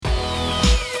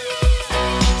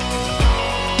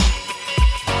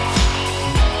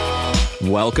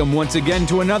Welcome once again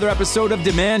to another episode of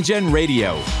Demand Gen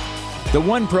Radio, the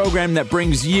one program that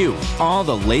brings you all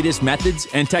the latest methods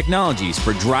and technologies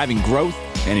for driving growth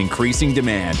and increasing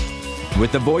demand.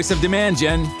 With the voice of Demand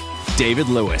Gen, David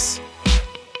Lewis.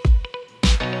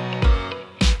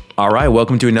 All right,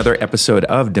 welcome to another episode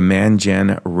of Demand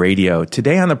Gen Radio.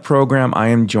 Today on the program, I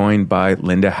am joined by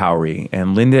Linda Howry,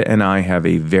 and Linda and I have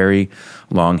a very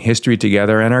long history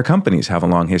together, and our companies have a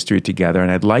long history together,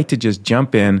 and I'd like to just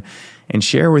jump in and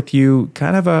share with you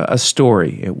kind of a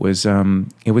story. It was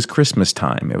Christmas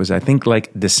time. It was, I think,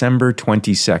 like December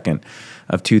 22nd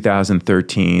of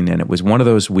 2013, and it was one of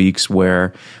those weeks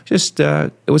where just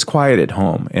it was quiet at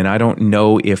home, and I don't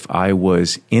know if I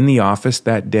was in the office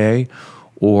that day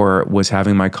or was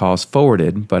having my calls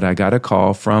forwarded, but I got a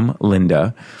call from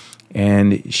Linda,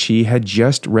 and she had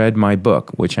just read my book,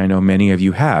 which I know many of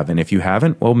you have. And if you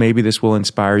haven't, well, maybe this will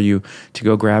inspire you to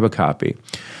go grab a copy.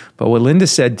 But what Linda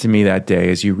said to me that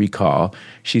day, as you recall,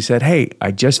 she said, "Hey,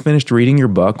 I just finished reading your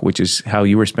book," which is how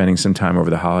you were spending some time over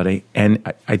the holiday.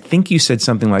 And I think you said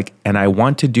something like, "And I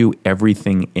want to do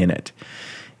everything in it."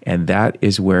 And that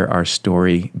is where our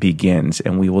story begins,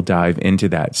 and we will dive into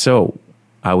that. So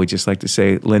I would just like to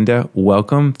say, Linda,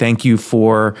 welcome. Thank you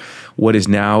for what is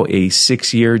now a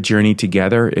 6-year journey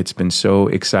together. It's been so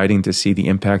exciting to see the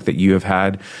impact that you have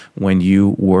had when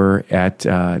you were at,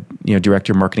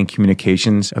 Director of Marketing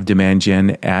Communications of Demand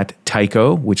Gen at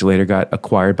Tyco, which later got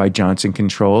acquired by Johnson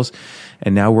Controls,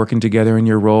 and now working together in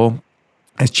your role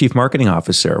as Chief Marketing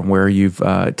Officer, where you've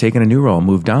taken a new role,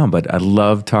 moved on. But I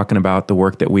love talking about the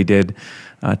work that we did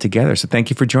together. So thank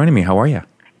you for joining me. How are you?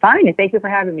 Fine, and thank you for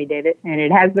having me, David. And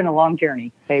it has been a long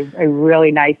journey, a really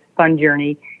nice, fun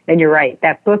journey. And you're right,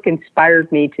 that book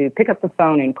inspired me to pick up the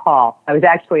phone and call. I was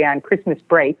actually on Christmas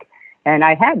break, and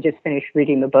I had just finished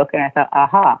reading the book, and I thought,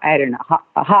 I had an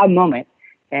aha moment,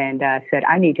 and said,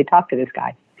 I need to talk to this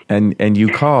guy. And you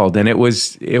called, and it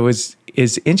was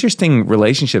interesting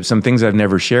relationship. Some things I've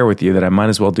never shared with you that I might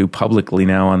as well do publicly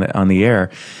now on the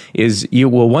air is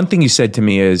one thing you said to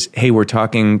me is, "Hey, we're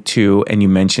talking to," and you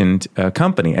mentioned a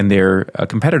company, and they're a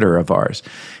competitor of ours.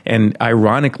 And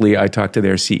ironically, I talked to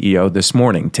their CEO this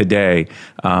morning, today,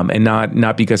 and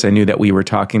not because I knew that we were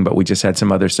talking, but we just had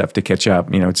some other stuff to catch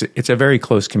up. You know, it's a very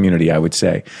close community, I would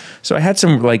say. So I had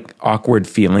some like awkward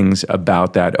feelings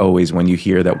about that always when you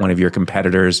hear that one of your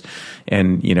competitors,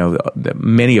 and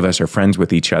many of us are friends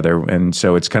with each other, and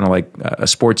so it's kind of like a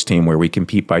sports team where we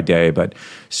compete by day, but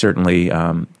certainly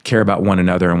care about one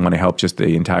another and want to help just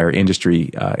the entire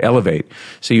industry elevate.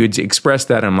 So you would express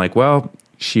that. I'm like, well,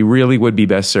 she really would be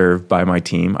best served by my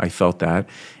team. I felt that.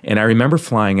 And I remember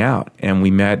flying out, and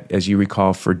we met, as you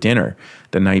recall, for dinner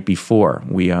the night before.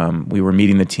 We were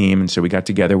meeting the team, and so we got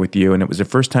together with you, and it was the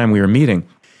first time we were meeting.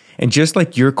 And just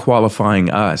like you're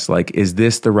qualifying us, like, is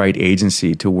this the right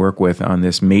agency to work with on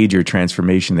this major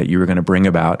transformation that you were going to bring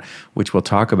about, which we'll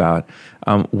talk about,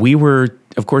 we were,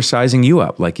 of course, sizing you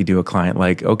up like you do a client.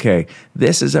 Like, okay,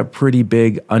 this is a pretty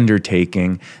big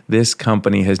undertaking. This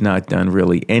company has not done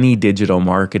really any digital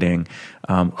marketing.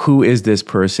 Who is this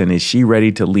person? Is she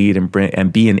ready to lead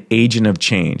and be an agent of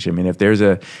change? I mean, if there's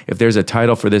a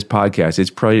title for this podcast,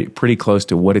 it's pretty close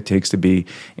to what it takes to be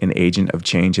an agent of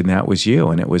change, and that was you.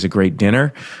 And it was a great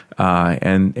dinner,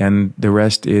 and the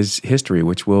rest is history,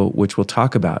 which we'll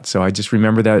talk about. So I just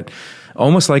remember that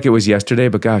almost like it was yesterday,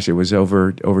 but gosh, it was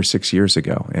over 6 years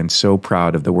ago. And so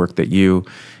proud of the work that you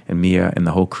and Mia and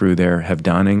the whole crew there have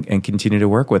done and continue to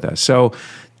work with us. So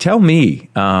tell me,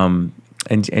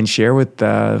 and share with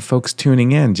folks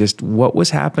tuning in just what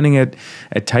was happening at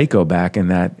Tyco back in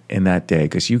that day,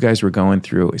 because you guys were going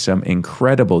through some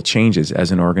incredible changes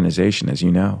as an organization, as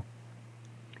you know.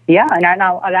 Yeah, and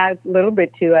I'll add a little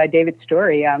bit to David's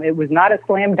story. It was not a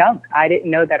slam dunk. I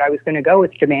didn't know that I was going to go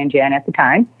with Demand Gen at the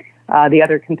time. The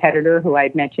other competitor who I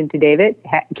had mentioned to David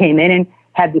came in and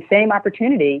had the same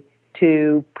opportunity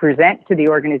to present to the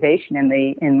organization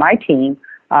and my team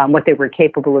what they were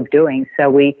capable of doing. So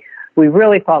we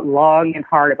really thought long and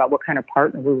hard about what kind of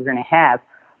partner we were going to have.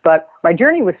 But my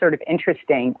journey was sort of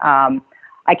interesting.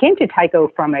 I came to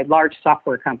Tyco from a large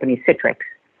software company, Citrix.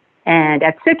 And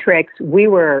at Citrix, we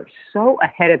were so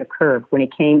ahead of the curve when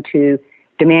it came to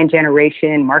demand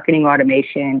generation, marketing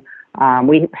automation.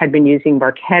 We had been using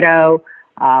Marketo.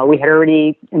 We had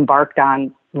already embarked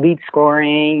on lead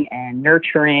scoring and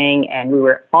nurturing, and we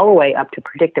were all the way up to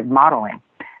predictive modeling.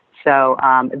 So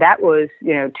that was,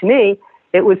 to me,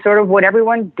 it was sort of what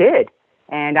everyone did.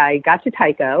 And I got to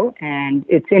Tyco, and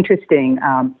it's interesting.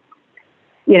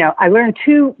 I learned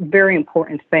two very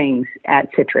important things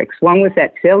at Citrix. One was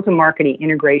that sales and marketing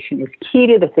integration is key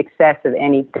to the success of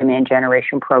any demand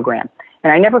generation program.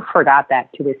 And I never forgot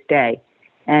that to this day.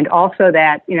 And also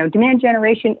that, demand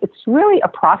generation, it's really a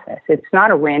process. It's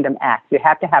not a random act. You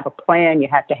have to have a plan. You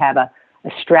have to have a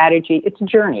strategy. It's a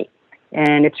journey,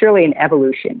 and it's really an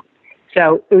evolution.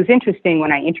 So it was interesting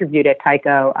when I interviewed at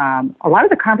Tyco, a lot of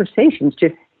the conversations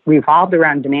just revolved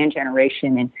around demand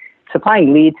generation and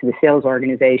supplying leads to the sales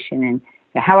organization and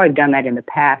how I'd done that in the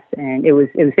past. And it was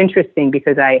interesting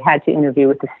because I had to interview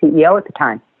with the CEO at the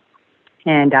time.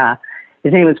 And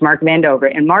his name was Mark Vandover.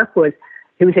 And Mark was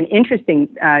an interesting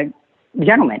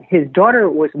gentleman. His daughter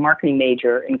was a marketing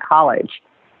major in college,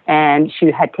 and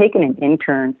she had taken an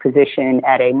intern position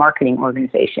at a marketing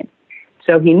organization.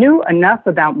 So he knew enough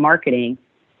about marketing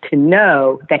to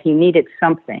know that he needed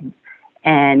something.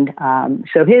 And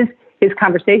so his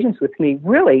conversations with me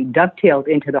really dovetailed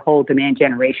into the whole demand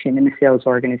generation in the sales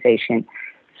organization.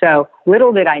 So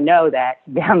little did I know that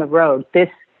down the road, this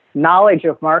knowledge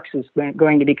of Mark's was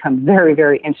going to become very,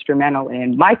 very instrumental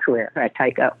in my career at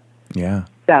Tyco. Yeah.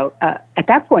 So at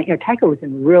that point, Tyco was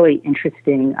in a really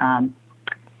interesting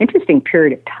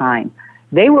period of time.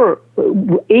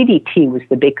 ADT was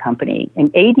the big company, and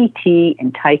ADT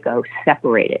and Tyco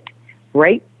separated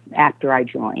right after I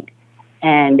joined.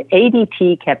 And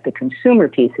ADT kept the consumer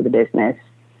piece of the business,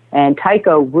 and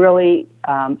Tyco really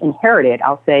inherited,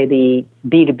 I'll say, the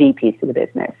B2B piece of the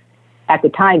business. At the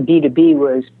time, B2B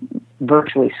was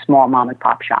virtually small mom and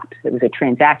pop shops. It was a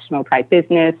transactional type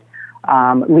business.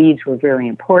 Leads were very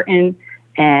important.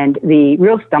 And the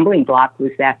real stumbling block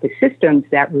was that the systems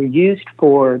that were used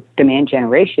for demand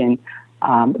generation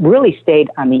really stayed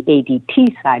on the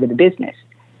ADT side of the business.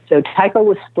 So Tyco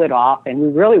was split off, and we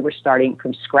really were starting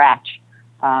from scratch.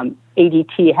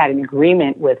 ADT had an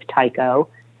agreement with Tyco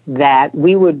that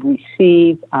we would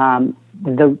receive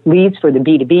the leads for the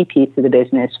B2B piece of the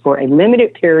business for a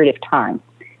limited period of time,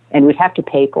 and we'd have to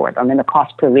pay for them. And the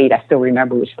cost per lead, I still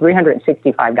remember, was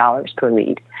 $365 per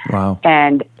lead. Wow.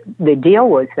 And the deal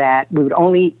was that we would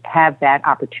only have that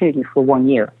opportunity for 1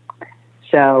 year.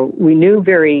 So we knew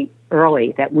very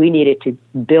early that we needed to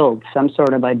build some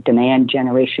sort of a demand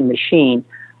generation machine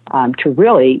to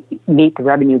really meet the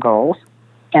revenue goals.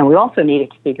 And we also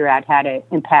needed to figure out how to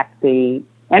impact the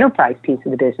enterprise piece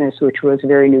of the business, which was a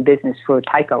very new business for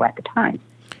Tyco at the time.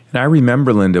 And I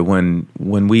remember, Linda, when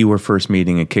we were first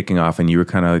meeting and kicking off, and you were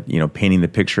kind of painting the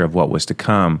picture of what was to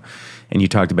come, and you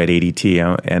talked about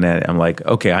ADT, and I'm like,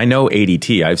 okay, I know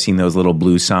ADT. I've seen those little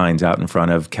blue signs out in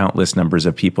front of countless numbers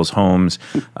of people's homes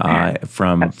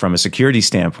from a security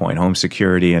standpoint, home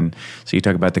security, and so you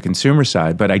talk about the consumer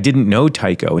side. But I didn't know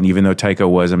Tyco, and even though Tyco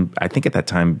was, I think at that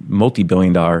time,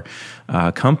 multi-billion-dollar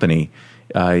company.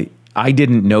 I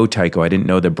didn't know Tyco. I didn't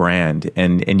know the brand.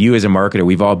 And you as a marketer,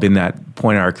 we've all been that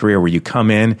point in our career where you come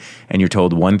in and you're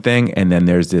told one thing, and then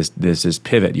there's this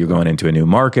pivot. You're going into a new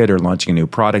market or launching a new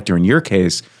product, or in your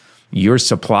case, your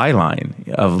supply line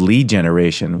of lead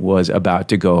generation was about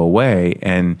to go away,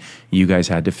 and you guys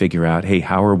had to figure out, hey,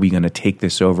 how are we going to take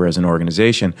this over as an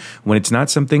organization when it's not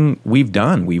something we've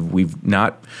done? We've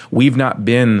not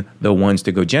been the ones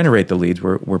to go generate the leads.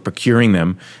 We're procuring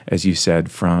them, as you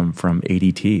said, from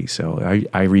ADT. So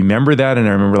I remember that, and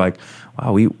I remember like,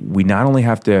 wow, we not only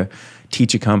have to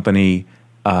teach a company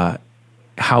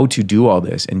how to do all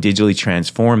this and digitally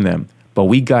transform them, but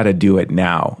we got to do it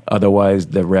now. Otherwise,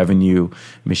 the revenue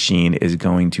machine is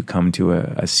going to come to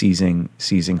a seizing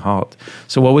halt.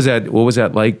 So, what was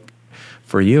that like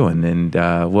for you? And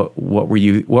what were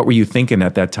you thinking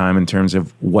at that time in terms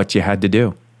of what you had to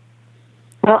do?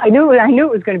 Well, I knew it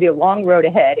was going to be a long road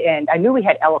ahead, and I knew we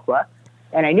had Eloqua,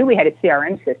 and I knew we had a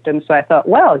CRM system. So I thought,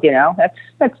 well,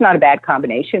 that's not a bad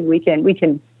combination. We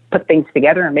can put things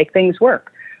together and make things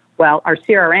work. Well, our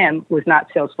CRM was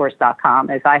not Salesforce.com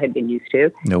as I had been used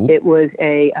to. Nope. It was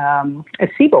a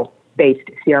Siebel-based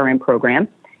CRM program.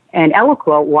 And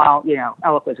Eloqua, while,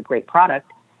 Eloqua is a great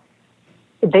product,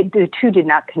 the two did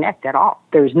not connect at all.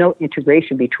 There was no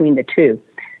integration between the two.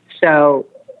 So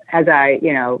as I,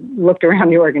 looked around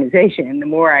the organization, the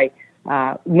more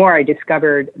I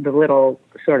discovered the little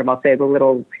sort of, I'll say, the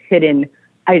little hidden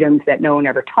items that no one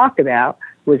ever talked about,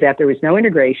 was that there was no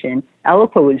integration.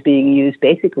 Eloqua was being used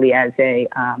basically as a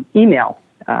email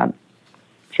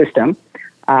system.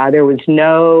 There was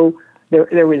no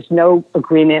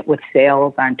agreement with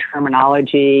sales on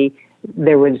terminology.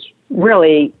 There was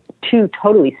really two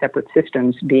totally separate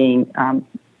systems being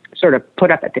sort of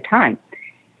put up at the time.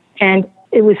 And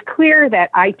it was clear that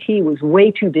IT was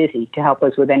way too busy to help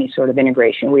us with any sort of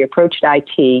integration. We approached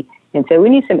IT and said, we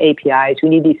need some APIs. We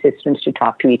need these systems to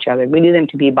talk to each other. We need them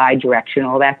to be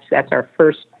bi-directional. That's our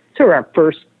first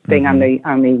thing on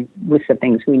the list of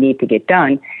things we need to get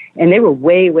done. And they were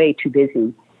way, way too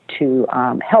busy to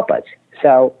help us.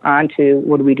 So on to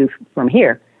what do we do from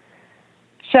here?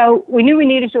 So we knew we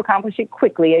needed to accomplish it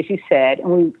quickly, as you said,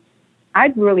 and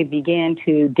I'd really began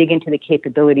to dig into the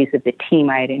capabilities of the team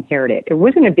I had inherited. It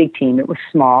wasn't a big team. It was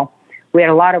small. We had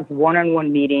a lot of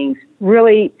one-on-one meetings,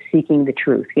 really seeking the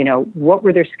truth. What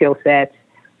were their skill sets?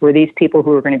 Were these people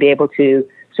who were going to be able to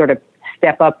sort of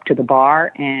step up to the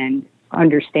bar and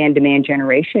understand demand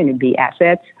generation and be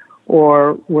assets?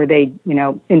 Or were they,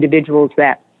 individuals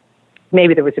that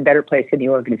maybe there was a better place in the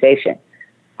organization?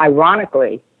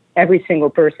 Ironically, every single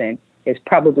person is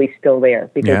probably still there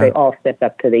because they all stepped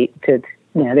up to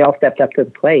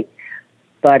the plate.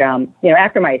 But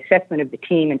after my assessment of the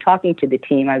team and talking to the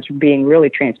team, I was being really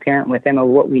transparent with them of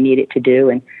what we needed to do.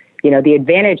 And the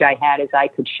advantage I had is I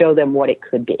could show them what it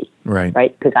could be, right?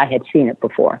 Because I had seen it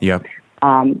before. Yep.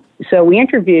 So we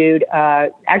interviewed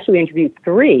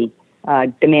 3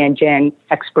 demand gen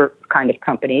expert kind of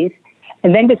companies,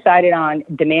 and then decided on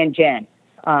demand gen.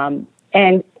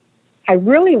 And I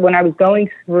really, when I was going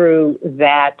through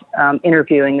that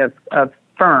interviewing of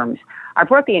firms, I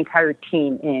brought the entire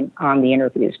team in on the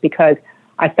interviews because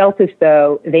I felt as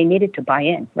though they needed to buy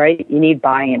in, right? You need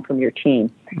buy-in from your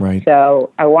team. Right.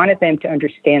 So I wanted them to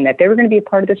understand that they were going to be a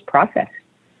part of this process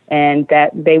and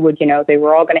that they would, they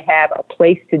were all going to have a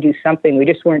place to do something. We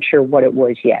just weren't sure what it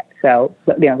was yet. So,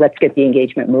 let's get the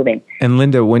engagement moving. And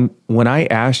Linda, when I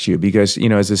asked you, because,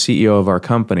 as the CEO of our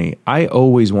company, I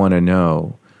always want to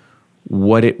know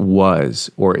what it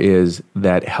was or is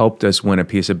that helped us win a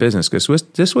piece of business, because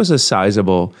this was a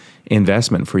sizable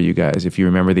investment for you guys. If you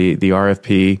remember the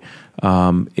RFP,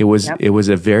 it was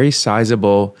a very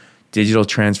sizable digital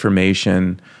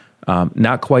transformation,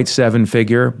 not quite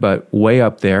 7-figure, but way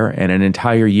up there, and an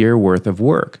entire year worth of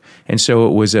work. And so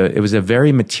it was a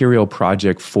very material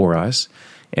project for us,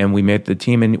 and we met the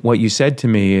team. And what you said to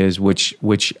me is,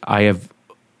 which I have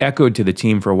echoed to the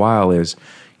team for a while, is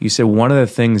you said one of the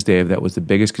things, Dave, that was the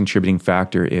biggest contributing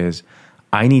factor is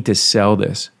I need to sell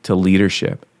this to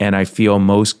leadership, and I feel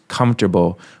most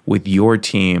comfortable with your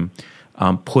team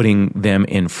putting them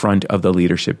in front of the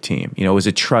leadership team. It was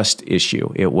a trust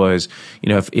issue. It was,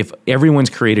 if everyone's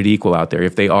created equal out there,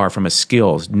 if they are from a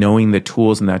skills, knowing the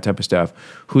tools and that type of stuff,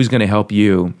 who's going to help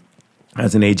you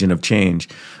as an agent of change,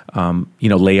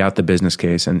 lay out the business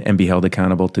case and be held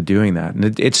accountable to doing that.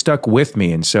 And it stuck with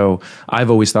me. And so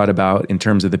I've always thought about, in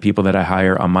terms of the people that I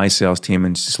hire on my sales team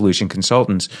and solution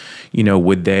consultants,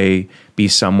 would they be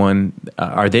someone,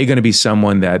 are they going to be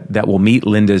someone that will meet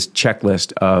Linda's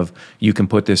checklist of, you can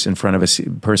put this in front of a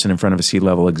person in front of a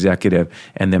C-level executive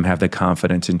and them have the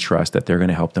confidence and trust that they're going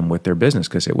to help them with their business,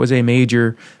 because it was a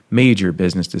major, major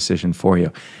business decision for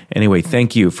you. Anyway,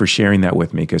 thank you for sharing that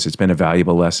with me, because it's been a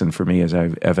valuable lesson for me as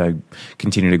I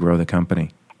continue to grow the company.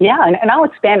 Yeah, and I'll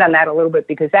expand on that a little bit,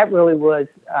 because that really was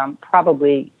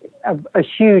probably a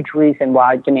huge reason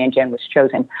why Demand Gen was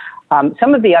chosen.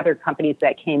 Some of the other companies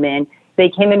that came in, they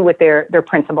came in with their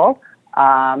principal,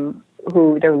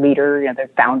 who their leader, the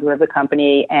founder of the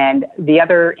company, and the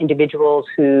other individuals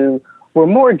who were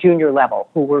more junior level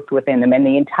who worked within them. And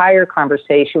the entire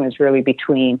conversation was really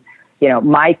between,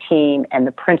 my team and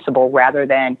the principal, rather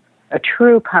than a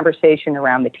true conversation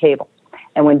around the table.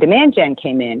 And when Demand Gen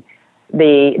came in,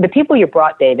 the people you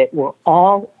brought, David, were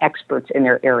all experts in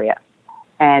their area.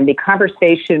 And the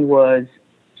conversation was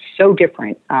so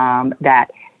different that,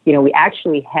 we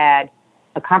actually had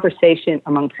a conversation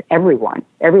amongst everyone.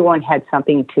 Everyone had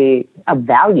something of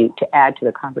value to add to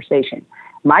the conversation.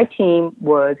 My team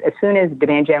was, as soon as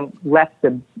Demand Gen left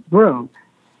the room,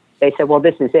 they said, well,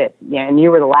 this is it. And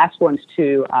you were the last ones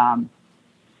to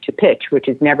pitch, which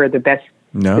is never the best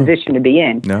position to be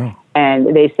in. No.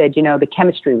 And they said, the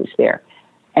chemistry was there.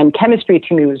 And chemistry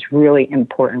to me was really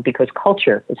important, because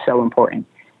culture is so important.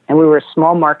 And we were a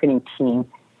small marketing team,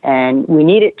 and we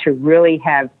needed to really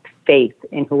have faith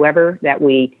in whoever that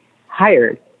we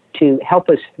hired to help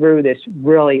us through this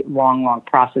really long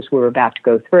process we were about to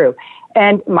go through.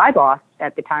 And my boss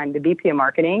at the time, the VP of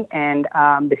marketing and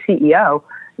the CEO,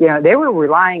 they were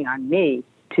relying on me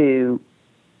to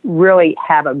really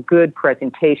have a good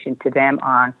presentation to them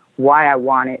on why I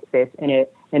wanted this. And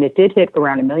it did hit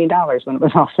around $1 million when it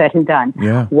was all said and done.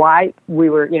 Yeah. Why we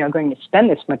were, going to spend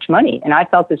this much money. And I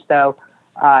felt as though,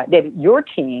 David, your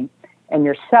team and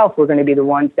yourself were going to be the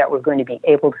ones that were going to be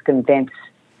able to convince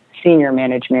senior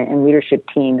management and leadership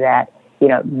team that,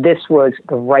 this was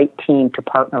the right team to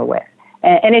partner with.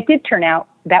 And it did turn out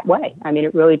that way. I mean,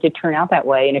 it really did turn out that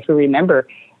way. And if you remember,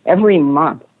 every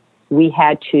month we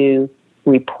had to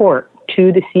report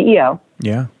to the CEO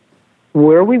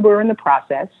where we were in the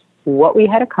process, what we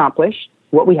had accomplished,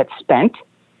 what we had spent,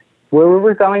 where we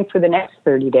were going for the next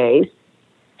 30 days,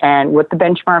 and what the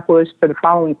benchmark was for the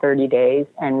following 30 days,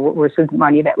 and what was the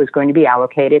money that was going to be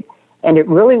allocated. And it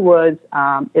really was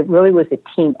a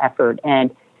team effort.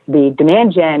 And the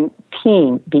Demand Gen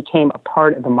team became a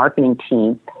part of the marketing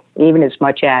team, even as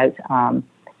much as,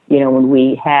 when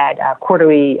we had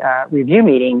quarterly review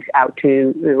meetings out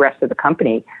to the rest of the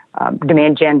company,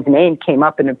 Demand Gen's name came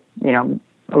up in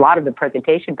a lot of the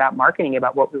presentation about marketing,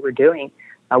 about what we were doing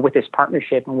with this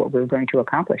partnership and what we were going to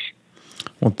accomplish.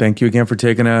 Well, thank you again for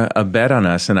taking a bet on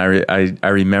us. And I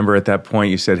remember at that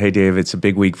point you said, "Hey, Dave, it's a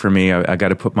big week for me. I got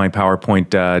to put my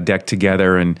PowerPoint deck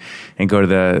together and go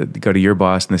to your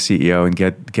boss and the CEO and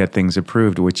get things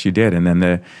approved," which you did. And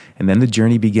then the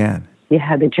journey began.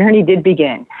 Yeah, the journey did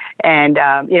begin, and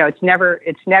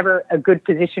it's never a good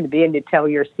position to be in to tell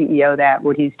your CEO that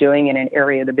what he's doing in an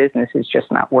area of the business is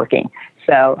just not working.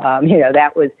 So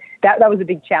that was a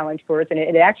big challenge for us, and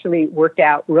it actually worked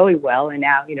out really well. And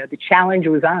now the challenge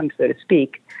was on, so to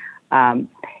speak. And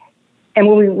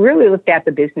when we really looked at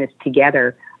the business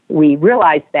together, we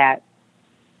realized that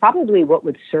probably what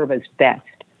would serve us best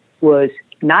was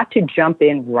not to jump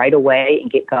in right away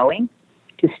and get going,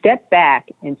 to step back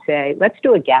and say, let's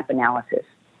do a gap analysis.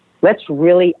 Let's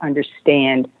really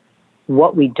understand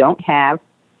what we don't have,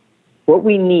 what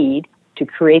we need to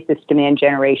create this demand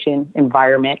generation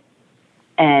environment,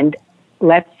 and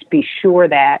let's be sure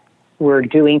that we're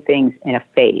doing things in a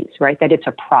phase, right? That it's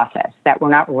a process, that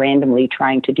we're not randomly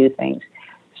trying to do things.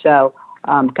 So,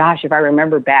 if I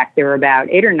remember back, there were about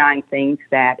 8 or 9 things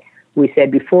that we said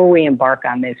before we embark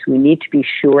on this, we need to be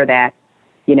sure that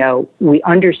we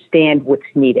understand what's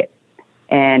needed.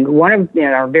 And one of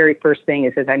our very first thing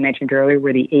is, as I mentioned earlier,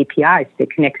 were the APIs to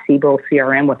connect Siebel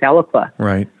CRM with Eloqua.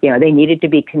 Right. They needed to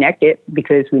be connected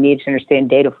because we needed to understand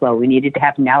data flow. We needed to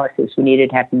have analysis. We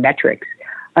needed to have metrics.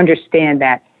 Understand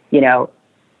that,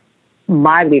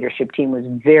 my leadership team was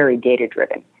very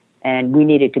data-driven, and we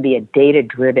needed to be a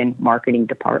data-driven marketing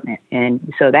department.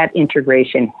 And so that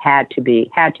integration had to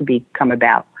come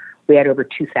about. We had over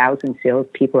 2,000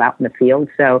 salespeople out in the field.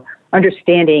 So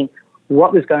understanding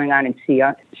what was going on in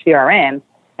CRM,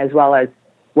 as well as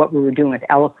what we were doing with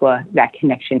Eloqua, that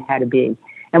connection had to be.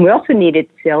 And we also needed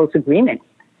sales agreement.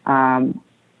 And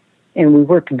we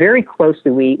worked very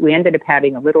closely. We ended up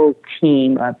having a little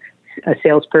team of a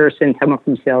salesperson, someone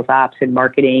from sales ops and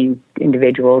marketing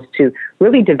individuals to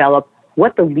really develop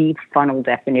what the lead funnel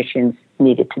definitions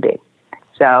needed to be.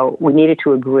 So we needed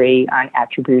to agree on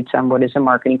attributes on what is a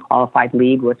marketing qualified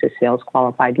lead, what's a sales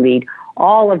qualified lead,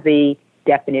 all of the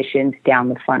definitions down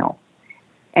the funnel.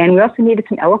 And we also needed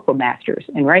some Eloqua masters.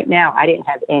 And right now, I didn't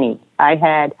have any. I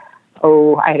had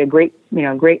a great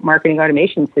marketing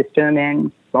automation system,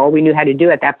 and all we knew how to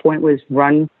do at that point was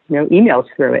run emails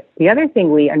through it. The other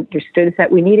thing we understood is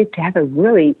that we needed to have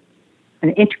an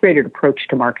integrated approach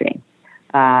to marketing.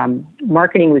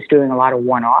 Marketing was doing a lot of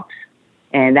one-offs,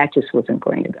 and that just wasn't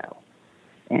going to go.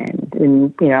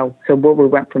 And so what we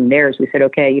went from there is we said,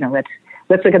 okay, let's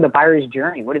look at the buyer's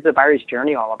journey. What is the buyer's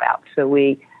journey all about? So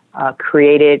we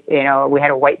created, we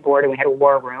had a whiteboard and we had a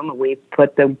war room, and we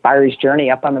put the buyer's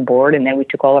journey up on the board, and then we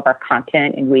took all of our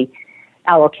content and we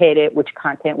allocated which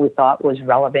content we thought was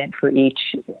relevant for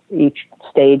each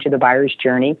stage of the buyer's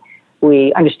journey.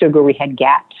 We understood where we had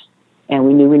gaps, and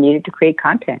we knew we needed to create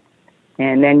content.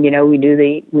 And then, we knew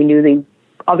the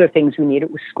other things we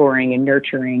needed was scoring and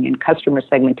nurturing and customer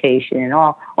segmentation and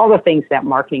all the things that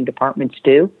marketing departments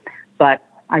do. But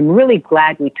I'm really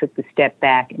glad we took the step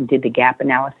back and did the gap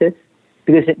analysis,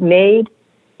 because it made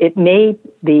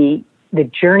the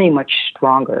journey much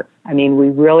stronger. I mean, we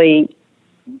really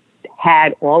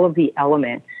had all of the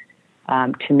elements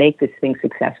to make this thing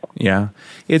successful. Yeah,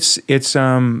 it's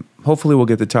hopefully we'll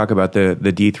get to talk about the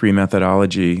D3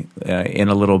 methodology in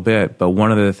a little bit. But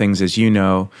one of the things, as you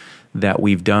know, that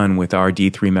we've done with our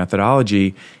D3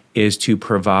 methodology is to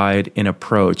provide an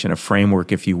approach and a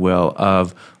framework, if you will,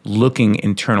 of looking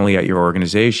internally at your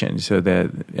organization, so that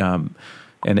I'm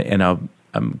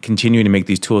continuing to make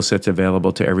these tool sets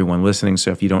available to everyone listening.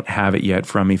 So if you don't have it yet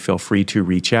from me, feel free to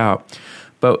reach out.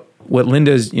 But what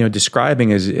Linda's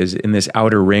describing is in this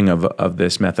outer ring of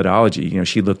this methodology.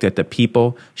 She looked at the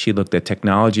people, she looked at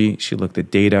technology, she looked at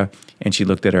data, and she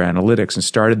looked at our analytics and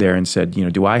started there and said,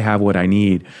 do I have what I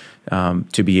need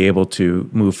to be able to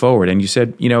move forward? And you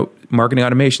said, marketing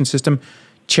automation system,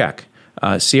 check.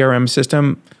 CRM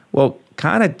system, well,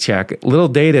 kind of check, a little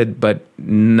dated, but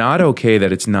not okay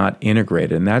that it's not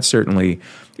integrated. And that certainly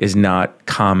is not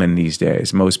common these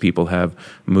days. Most people have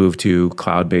moved to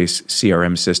cloud-based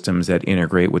CRM systems that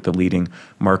integrate with the leading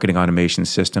marketing automation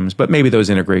systems, but maybe those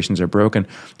integrations are broken.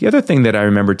 The other thing that I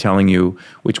remember telling you,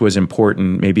 which was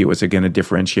important, maybe it was again a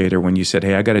differentiator when you said,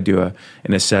 hey, I got to do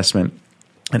an assessment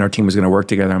and our team was going to work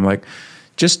together. I'm like,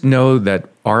 just know that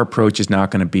our approach is not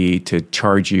going to be to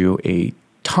charge you a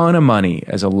ton of money,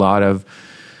 as a lot of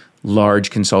large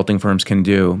consulting firms can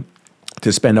do,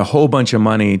 to spend a whole bunch of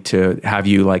money to have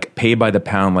you like pay by the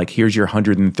pound, like here's your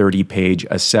 130-page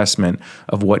assessment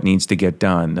of what needs to get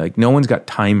done. Like no one's got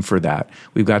time for that.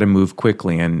 We've got to move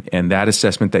quickly. And that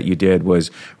assessment that you did was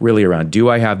really around, do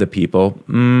I have the people?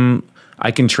 I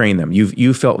can train them.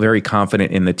 You felt very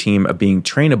confident in the team of being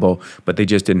trainable, but they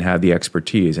just didn't have the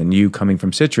expertise. And you, coming from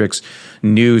Citrix,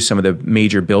 knew some of the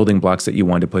major building blocks that you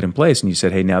wanted to put in place. And you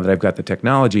said, hey, now that I've got the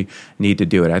technology, need to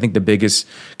do it. I think the biggest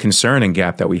concern and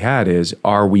gap that we had is,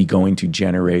 are we going to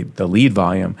generate the lead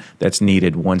volume that's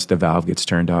needed once the valve gets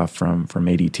turned off from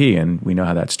ADT? And we know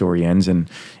how that story ends, and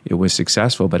it was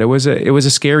successful. But it was a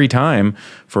scary time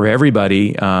for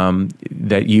everybody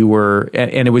that you were,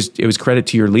 and it was credit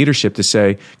to your leadership to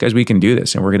say, guys, we can do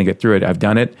this and we're going to get through it. I've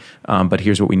done it, but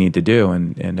here's what we need to do.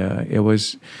 And it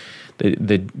was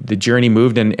the journey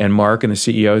moved, and Mark and the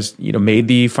CEOs, made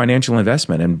the financial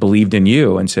investment and believed in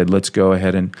you and said, let's go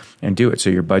ahead and do it. So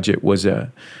your budget was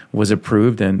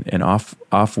approved, and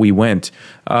off we went.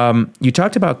 You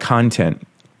talked about content,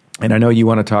 and I know you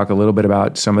want to talk a little bit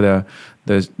about some of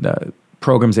the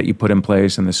programs that you put in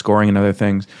place and the scoring and other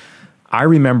things. I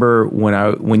remember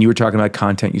when you were talking about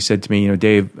content, you said to me,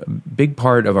 Dave, a big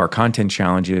part of our content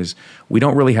challenge is we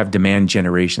don't really have demand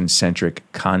generation centric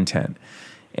content.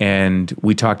 And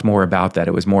we talked more about that.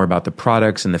 It was more about the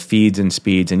products and the feeds and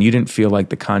speeds. And you didn't feel like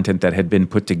the content that had been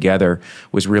put together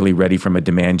was really ready from a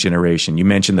demand generation. You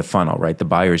mentioned the funnel, right? The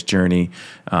buyer's journey,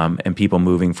 and people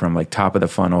moving from like top of the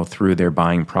funnel through their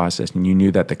buying process. And you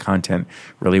knew that the content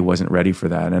really wasn't ready for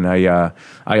that. And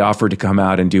I offered to come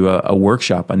out and do a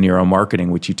workshop on neuromarketing,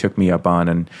 which you took me up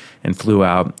on and flew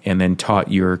out and then taught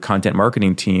your content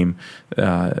marketing team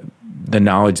the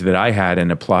knowledge that I had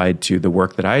and applied to the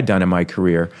work that I had done in my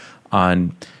career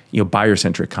on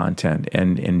buyer-centric content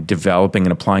and developing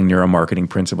and applying neuromarketing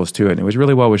principles to it. And it was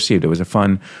really well received. It was a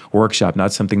fun workshop,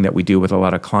 not something that we do with a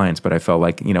lot of clients, but I felt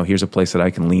like, here's a place that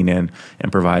I can lean in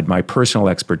and provide my personal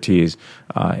expertise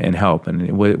and help. And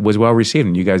it was well received.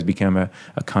 And you guys became a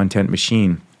content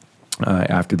machine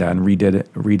after that, and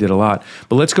redid a lot.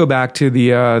 But let's go back to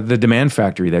the demand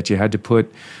factory that you had to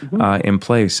put in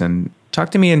place. And talk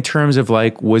to me in terms of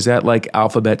was that like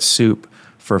alphabet soup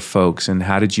for folks, and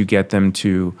how did you get them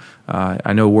to,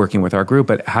 I know working with our group,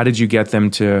 but how did you get them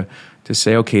to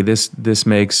say, okay, this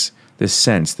makes this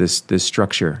sense, this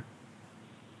structure?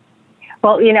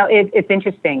 Well, it's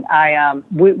interesting.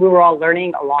 We were all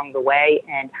learning along the way,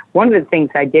 and one of the things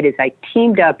I did is I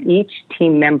teamed up each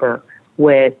team member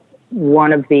with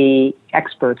one of the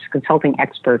consulting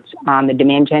experts on the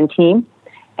demand gen team.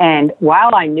 And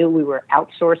while I knew we were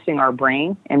outsourcing our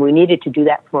brain, and we needed to do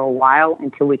that for a while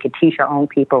until we could teach our own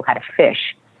people how to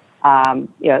fish,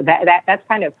 that's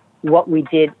kind of what we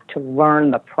did to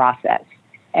learn the process.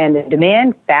 And the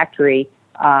demand factory,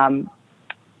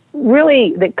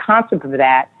 really the concept of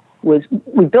that was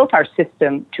we built our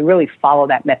system to really follow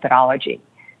that methodology.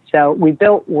 So we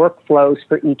built workflows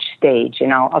for each stage,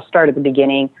 and I'll start at the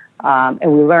beginning. And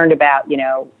we learned about,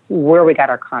 where we got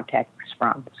our contacts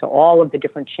from. So all of the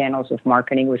different channels of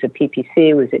marketing. Was it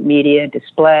PPC? Was it media,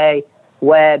 display,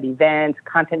 web, events,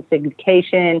 content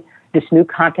syndication, this new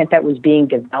content that was being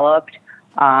developed?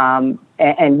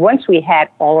 And once we had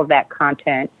all of that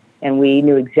content and we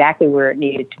knew exactly where it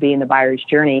needed to be in the buyer's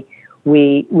journey,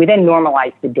 we then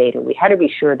normalized the data. We had to be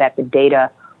sure that the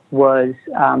data was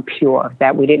pure,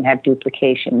 that we didn't have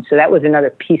duplication. So that was another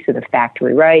piece of the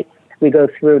factory, right? We go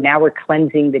through, now we're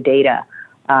cleansing the data,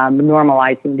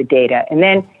 normalizing the data, and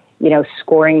then,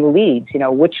 scoring the leads,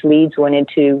 which leads went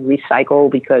into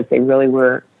recycle because they really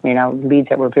were, leads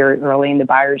that were very early in the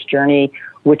buyer's journey,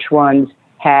 which ones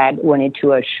went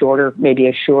into a shorter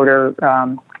lead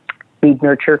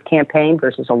nurture campaign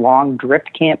versus a long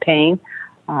drift campaign.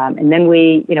 And then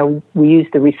we use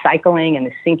the recycling and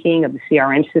the syncing of the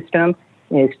CRM system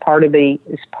as part of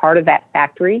that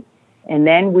factory. And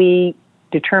then we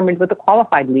determined what the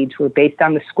qualified leads were based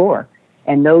on the score.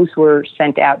 And those were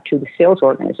sent out to the sales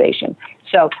organization.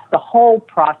 So the whole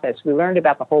process, we learned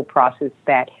about the whole process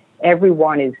that every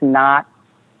lead is not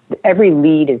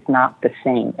the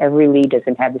same. Every lead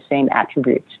doesn't have the same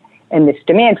attributes. And this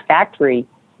demand factory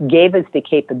gave us the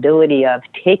capability of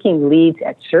taking leads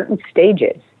at certain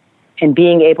stages and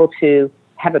being able to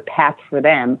have a path for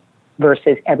them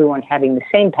versus everyone having the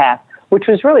same path, which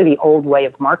was really the old way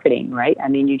of marketing, right? I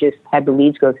mean, you just had the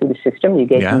leads go through the system, you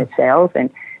gave them the sales, and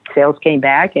sales came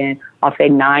back, and I'll say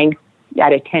 9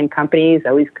 out of 10 companies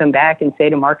always come back and say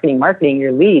to marketing,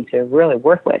 your leads are really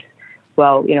worthless.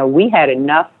 Well, we had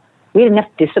enough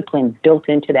discipline built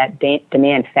into that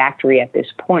demand factory at this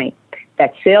point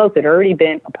that sales had already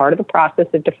been a part of the process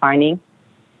of defining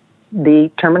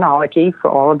the terminology for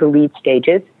all of the lead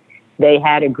stages. They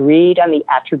had agreed on the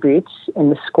attributes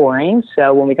in the scoring.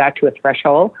 So when we got to a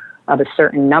threshold of a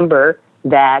certain number,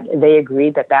 that they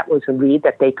agreed that was a lead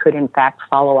that they could in fact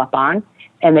follow up on.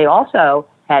 And they also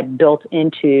had built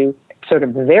into sort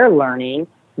of their learning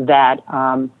that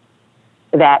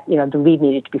the lead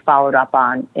needed to be followed up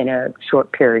on in a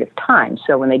short period of time.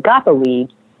 So when they got the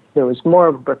lead, there was more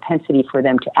of a propensity for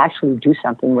them to actually do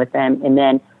something with them and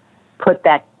then put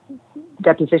that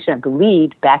deposition of the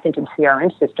lead back into the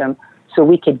CRM system so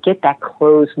we could get that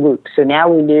closed loop. So now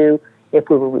we knew if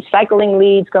we were recycling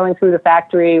leads going through the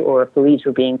factory or if the leads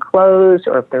were being closed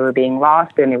or if they were being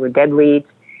lost and they were dead leads.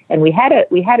 And we had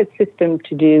a system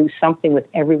to do something with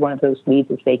every one of those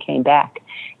leads as they came back.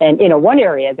 And one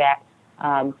area that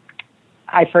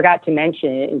I forgot to mention,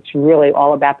 it's really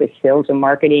all about the sales and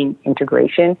marketing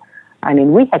integration. I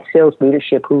mean, we had sales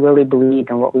leadership who really believed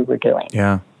in what we were doing.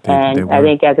 Yeah. I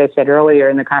think, as I said earlier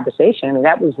in the conversation,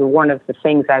 that was one of the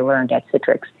things I learned at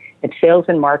Citrix. If sales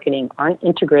and marketing aren't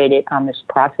integrated on this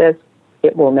process,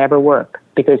 it will never work.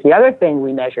 Because the other thing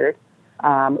we measured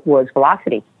was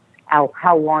velocity.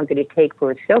 How long did it take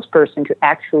for a salesperson to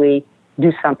actually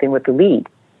do something with the lead?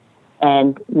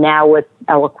 And now with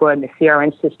Eloqua and the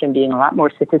CRM system being a lot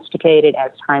more sophisticated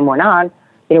as time went on,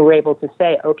 they were able to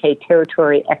say, okay,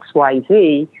 territory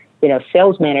XYZ,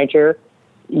 sales manager,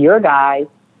 your guy,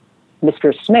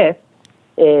 Mr. Smith,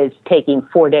 is taking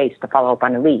 4 days to follow up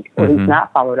on a lead, or he's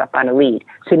not followed up on a lead.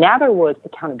 So now there was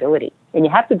accountability, and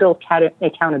you have to build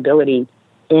accountability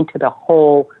into the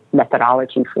whole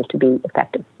methodology for it to be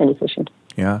effective and efficient.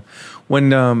 Yeah.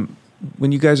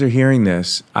 When you guys are hearing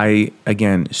this, I,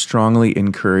 again, strongly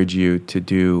encourage you to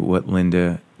do what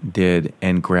Linda did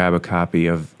and grab a copy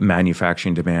of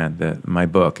Manufacturing Demand, my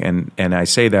book. And I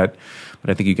say that, but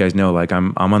I think you guys know,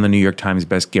 I'm on the New York Times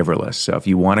Best Giver list. So if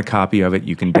you want a copy of it,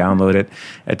 you can download it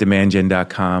at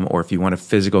demandgen.com. Or if you want a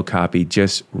physical copy,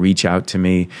 just reach out to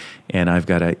me. And I've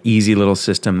got an easy little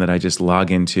system that I just log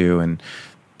into and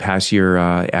pass your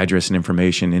address and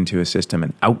information into a system,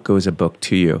 and out goes a book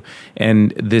to you.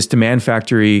 And this demand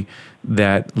factory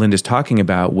that Linda's talking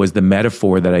about was the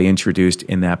metaphor that I introduced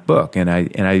in that book. And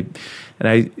I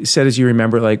said, as you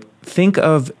remember, think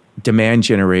of demand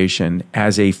generation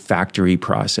as a factory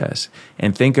process,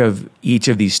 and think of each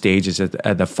of these stages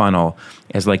at the funnel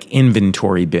as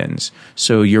inventory bins.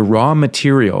 So your raw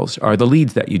materials are the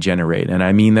leads that you generate. And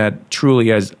I mean that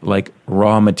truly as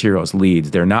raw materials,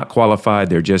 leads. They're not qualified.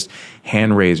 They're just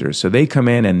hand raisers. So they come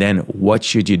in, and then what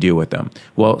should you do with them?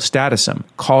 Well, status them,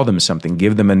 call them something,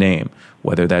 give them a name,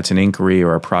 whether that's an inquiry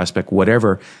or a prospect,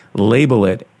 whatever, label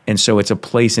it. And so it's a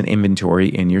place in inventory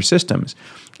in your systems.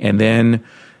 And then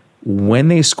when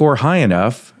they score high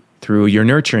enough through your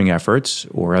nurturing efforts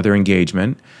or other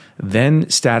engagement, then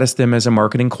status them as a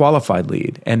marketing qualified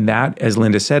lead. And that, as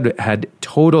Linda said, had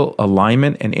total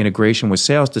alignment and integration with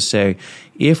sales to say,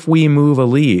 if we move a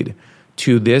lead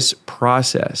to this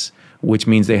process, which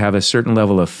means they have a certain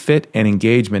level of fit and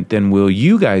engagement, then will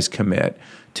you guys commit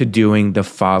to doing the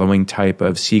following type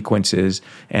of sequences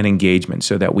and engagement,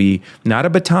 so that we, not a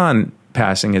baton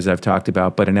passing, as I've talked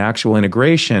about, but an actual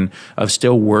integration of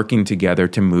still working together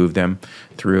to move them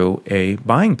through a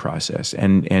buying process.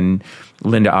 And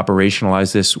Linda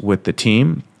operationalized this with the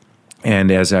team.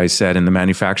 And as I said, in the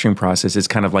manufacturing process, it's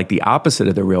kind of like the opposite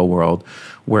of the real world,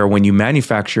 where when you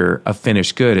manufacture a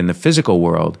finished good in the physical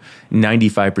world,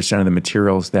 95% of the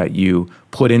materials that you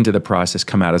put into the process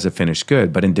come out as a finished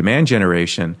good. But in demand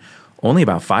generation, only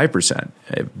about 5%,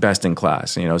 best in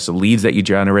class. So leads that you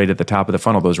generate at the top of the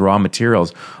funnel, those raw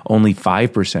materials, only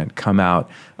 5% come out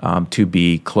to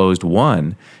be closed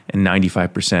won, and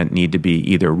 95% need to be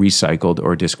either recycled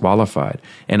or disqualified.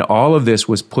 And all of this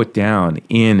was put down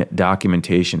in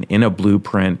documentation, in a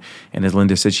blueprint. And as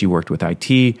Linda said, she worked with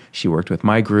IT, she worked with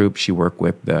my group, she worked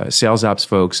with the sales ops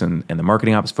folks and the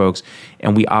marketing ops folks,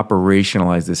 and we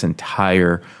operationalized this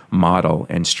entire model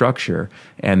and structure.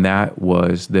 And that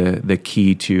was the the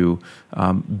key to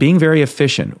being very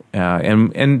efficient.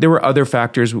 And there were other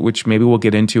factors which maybe we'll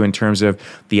get into in terms of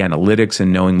the analytics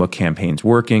and knowing what campaigns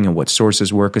working and what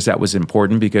sources work, because that was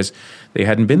important because they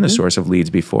hadn't been the source of leads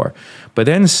before. But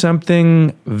then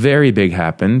something very big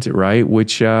happened, right?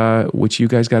 Which you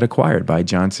guys got acquired by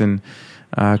Johnson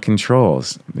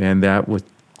Controls, and that was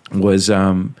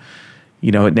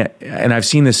and I've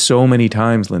seen this so many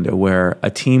times, Linda, where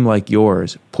a team like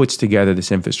yours puts together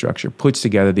this infrastructure, puts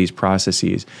together these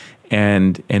processes,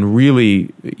 and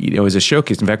really, as a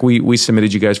showcase. In fact, we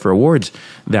submitted you guys for awards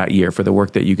that year for the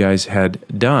work that you guys had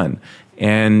done.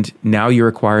 And now you're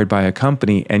acquired by a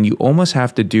company, and you almost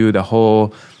have to do the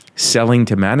whole selling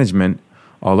to management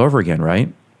all over again,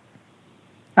 right?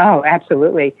 Oh,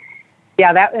 absolutely.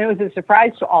 Yeah, it was a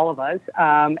surprise to all of us.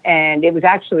 And it was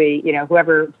actually,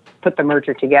 whoever put the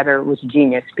merger together was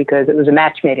genius, because it was a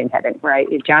match made in heaven, right?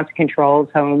 Johnson Controls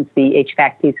owns the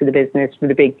HVAC piece of the business for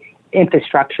the big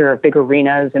infrastructure, big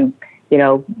arenas and,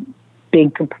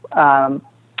 big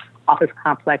office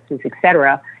complexes, et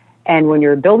cetera. And when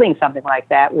you're building something like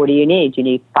that, what do you need? You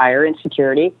need fire and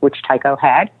security, which Tyco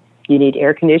had. You need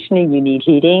air conditioning. You need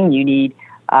heating. You need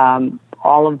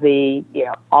all of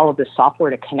the software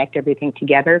to connect everything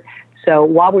together. So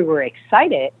while we were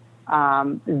excited,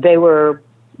 they were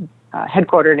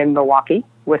headquartered in Milwaukee,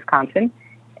 Wisconsin.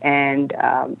 And,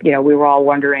 we were all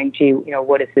wondering,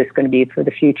 what is this going to be for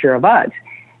the future of us?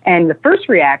 And the first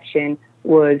reaction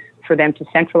was for them to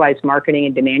centralize marketing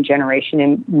and demand generation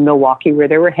in Milwaukee, where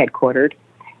they were headquartered.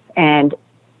 And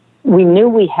we knew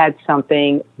we had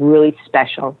something really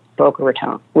special, Boca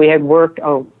Raton. We had worked,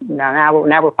 now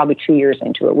we're probably 2 years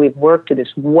into it. We've worked to this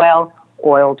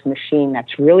well-oiled machine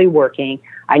that's really working.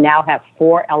 I now have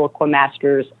 4 Eloqua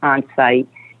masters on site.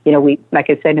 Like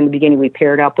I said in the beginning, we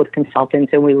paired up with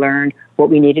consultants and we learned what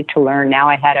we needed to learn. Now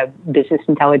I had a business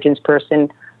intelligence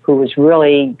person who was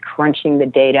really crunching the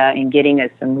data and getting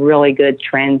us some really good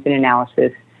trends and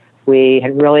analysis. We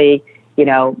had really,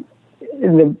 the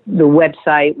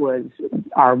website was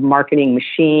our marketing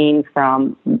machine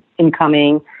from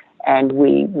incoming, and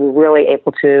we were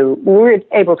able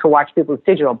to watch people's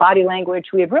digital body language.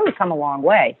 We had really come a long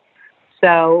way.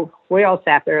 So we all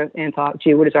sat there and thought,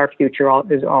 gee, what is our future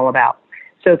all about?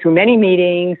 So through many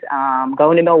meetings,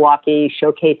 going to Milwaukee,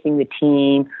 showcasing the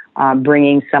team,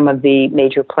 bringing some of the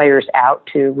major players out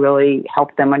to really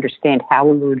help them understand how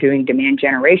we were doing demand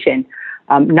generation.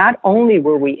 Not only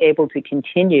were we able to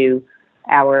continue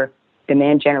our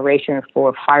demand generation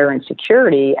for fire and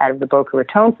security out of the Boca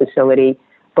Raton facility,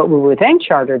 but we were then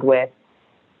chartered with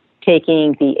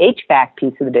taking the HVAC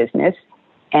piece of the business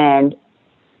and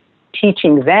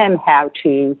teaching them how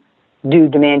to do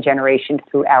demand generation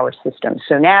through our system.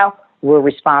 So now we're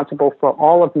responsible for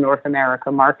all of North America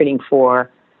marketing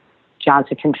for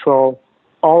Johnson Controls,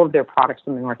 all of their products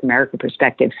from the North America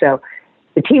perspective. So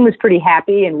the team was pretty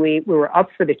happy, and we were up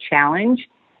for the challenge.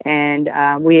 And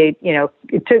we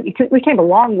came a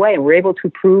long way, and we were able to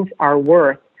prove our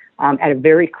worth at a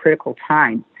very critical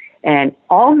time. And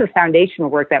all of the foundational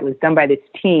work that was done by this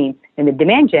team and the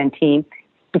demand gen team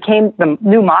became the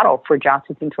new model for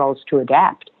Johnson Controls to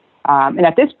adapt. And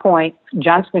at this point,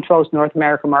 Johnson Controls North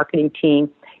America marketing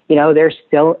team, they're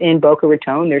still in Boca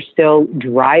Raton. They're still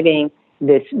driving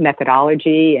this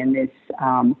methodology and this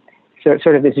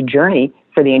sort of this journey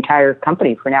for the entire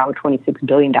company, for now a $26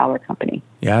 billion company.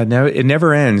 Yeah, no, it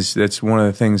never ends. That's one of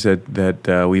the things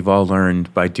that we've all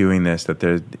learned by doing this.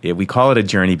 That we call it a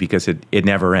journey because it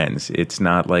never ends. It's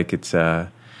not like it's not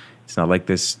like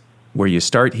this where you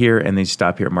start here and then you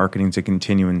stop here. Marketing's a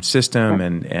continuing system,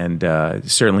 and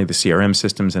certainly the CRM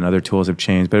systems and other tools have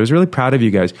changed. But I was really proud of you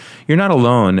guys. You're not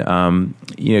alone.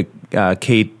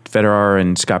 Kate Federer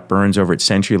and Scott Burns over at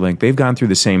CenturyLink, they've gone through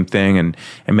the same thing, and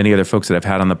many other folks that I've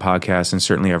had on the podcast, and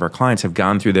certainly of our clients, have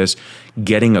gone through this,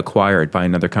 getting acquired by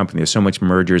another company. There's so much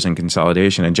mergers and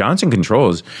consolidation. And Johnson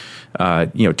Controls,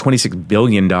 $26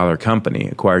 billion company,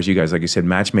 acquires you guys, like you said,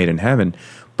 match made in heaven.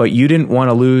 But you didn't want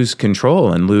to lose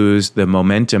control and lose the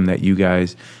momentum that you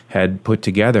guys had put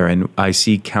together. And I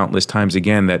see countless times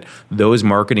again that those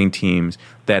marketing teams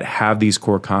that have these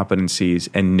core competencies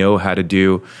and know how to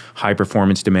do high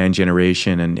performance demand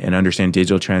generation and understand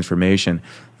digital transformation,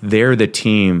 they're the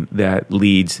team that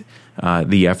leads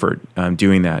the effort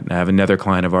doing that. And I have another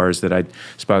client of ours that I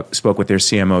spoke with their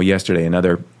CMO yesterday,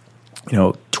 another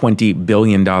 $20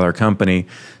 billion company.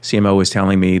 CMO was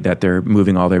telling me that they're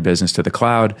moving all their business to the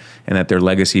cloud, and that their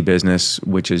legacy business,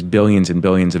 which is billions and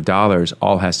billions of dollars,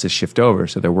 all has to shift over.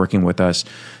 So they're working with us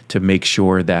to make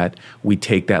sure that we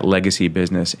take that legacy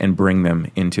business and bring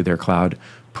them into their cloud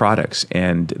products.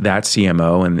 And that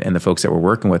CMO and the folks that we're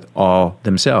working with all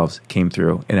themselves came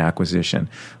through an acquisition,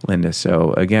 Linda.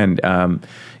 So again,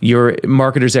 your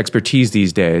marketer's expertise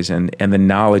these days and the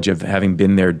knowledge of having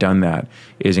been there, done that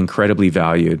is incredibly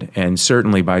valued. And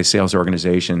certainly by sales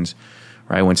organizations,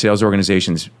 right? When sales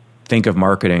organizations think of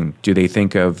marketing, do they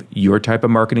think of your type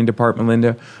of marketing department,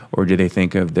 Linda, or do they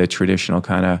think of the traditional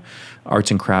kind of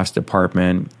arts and crafts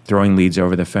department, throwing leads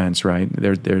over the fence, right?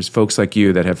 There's folks like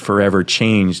you that have forever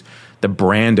changed the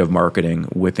brand of marketing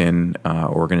within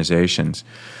organizations.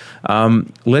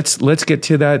 Let's get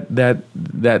to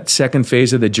that second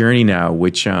phase of the journey now,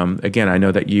 which again, I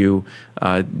know that you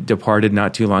departed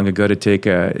not too long ago to take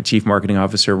a chief marketing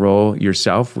officer role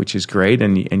yourself, which is great,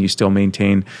 and you still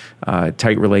maintain a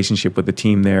tight relationship with the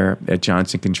team there at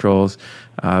Johnson Controls.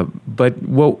 But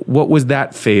what was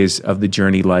that phase of the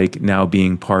journey like now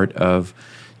being part of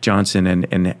Johnson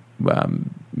and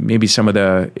maybe some of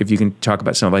if you can talk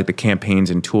about some of like the campaigns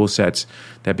and tool sets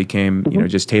that became,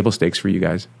 just table stakes for you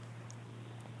guys.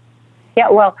 Yeah,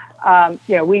 well,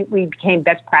 we became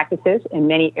best practices in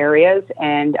many areas,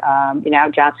 and now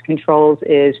Johnson Controls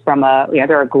is from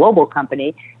they're a global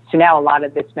company, so now a lot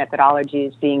of this methodology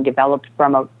is being developed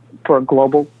for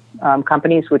global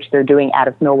companies, which they're doing out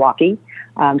of Milwaukee.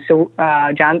 So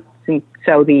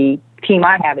the team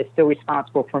I have is still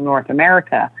responsible for North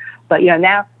America, but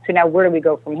now where do we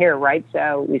go from here, right?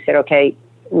 So we said, okay,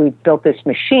 we built this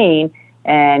machine,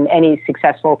 and any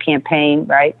successful campaign,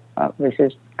 right? This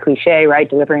is cliche, right?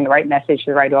 Delivering the right message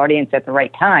to the right audience at the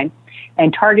right time,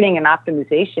 and targeting and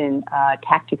optimization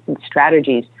tactics and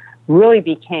strategies really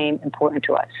became important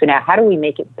to us. So now, how do we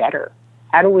make it better?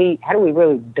 How do we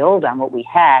really build on what we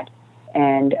had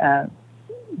and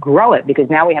grow it? Because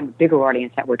now we have a bigger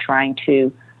audience that we're trying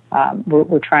to, I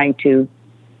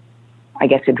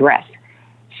guess, address.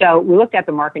 So we looked at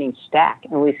the marketing stack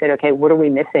and we said, okay, what are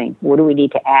we missing? What do we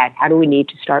need to add? How do we need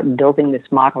to start building this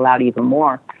model out even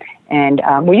more? And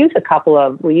we use a couple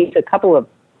of, I'll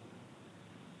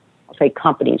say,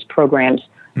 companies, programs,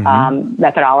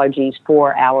 methodologies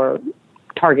for our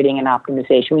targeting and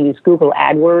optimization. We use Google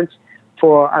AdWords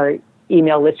for our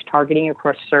email list targeting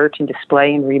across search and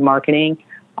display and remarketing,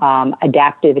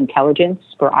 Adaptive Intelligence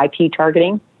for IP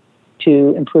targeting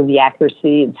to improve the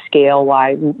accuracy and scale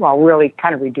while really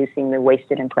kind of reducing the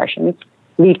wasted impressions.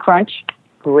 LeadCrunch,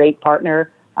 great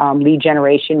partner. Lead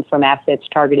generation from assets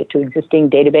targeted to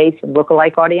existing database and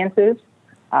lookalike audiences.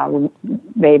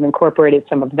 They've incorporated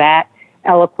some of that.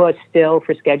 Eloqua still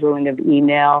for scheduling of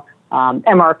email.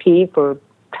 MRP for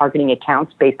targeting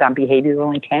accounts based on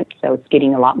behavioral intent. So it's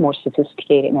getting a lot more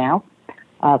sophisticated now.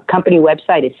 Company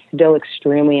website is still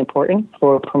extremely important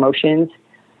for promotions.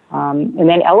 And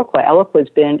then Eloqua.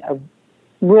 Eloqua's been a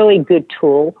really good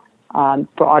tool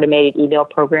for automated email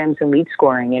programs and lead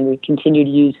scoring, and we continue to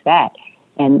use that.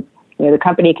 And the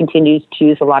company continues to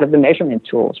use a lot of the measurement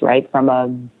tools, right, from a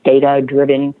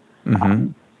data-driven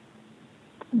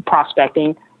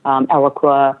prospecting,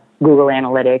 Eloqua, Google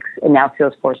Analytics, and now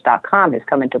Salesforce.com has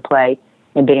come into play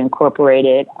and been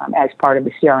incorporated as part of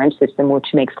the CRM system,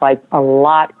 which makes life a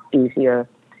lot easier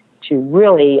to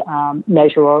really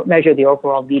measure the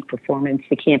overall lead performance,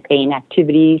 the campaign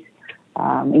activities,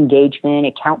 engagement,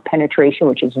 account penetration,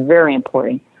 which is very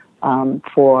important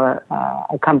for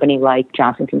a company like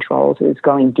Johnson Controls, who's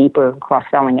going deeper,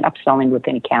 cross-selling and upselling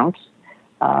within accounts,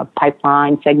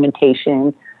 pipeline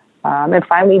segmentation, and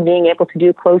finally being able to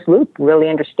do closed loop, really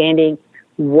understanding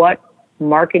what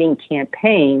marketing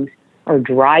campaigns are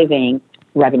driving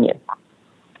revenue.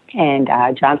 And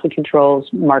Johnson Controls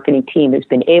marketing team has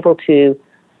been able to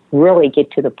really get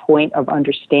to the point of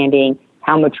understanding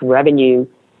how much revenue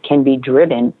can be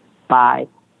driven by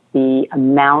the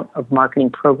amount of marketing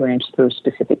programs through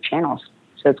specific channels.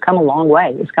 So it's come a long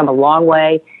way.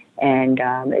 And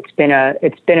it's been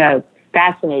a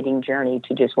fascinating journey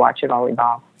to just watch it all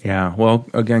evolve. Yeah. Well,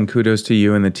 again, kudos to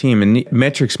you and the team. And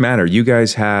metrics matter. You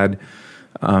guys had,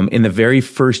 in the very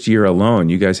first year alone,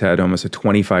 you guys had almost a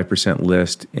 25%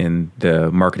 lift in the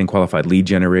marketing qualified lead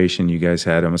generation. You guys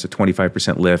had almost a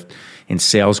 25% lift in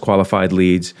sales qualified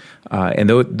leads. And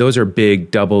those are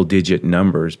big double-digit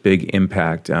numbers, big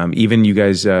impact. Even you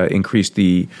guys increased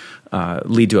the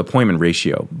lead to appointment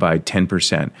ratio by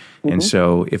 10%. And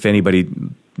so if anybody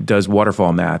does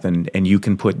waterfall math and you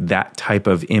can put that type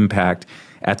of impact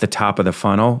at the top of the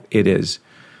funnel, it is,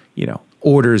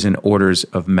 orders and orders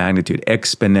of magnitude,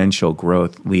 exponential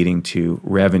growth leading to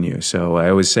revenue. So I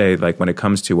always say, like when it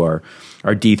comes to our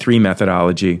D3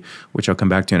 methodology, which I'll come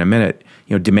back to in a minute,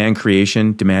 demand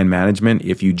creation, demand management,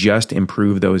 if you just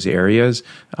improve those areas,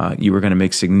 you are going to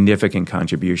make significant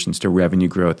contributions to revenue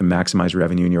growth and maximize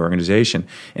revenue in your organization.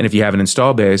 And if you have an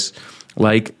install base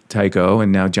like Tyco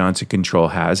and now Johnson Control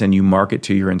has, and you market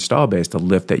to your install base, the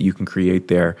lift that you can create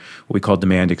there, what we call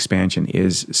demand expansion,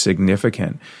 is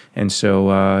significant. And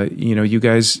so, you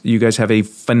guys have a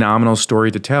phenomenal story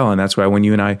to tell, and that's why when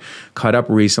you and I caught up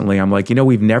recently, I'm like,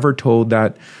 we've never told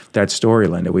that story,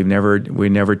 Linda. We've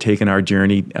never taken our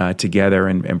journey together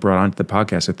and brought onto the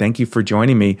podcast. So thank you for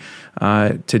joining me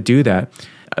to do that.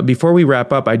 Before we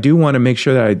wrap up, I do want to make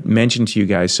sure that I mention to you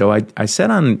guys. So I said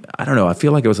on, I don't know, I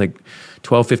feel like it was like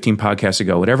 12, 15 podcasts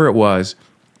ago, whatever it was,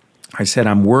 I said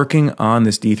I'm working on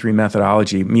this D3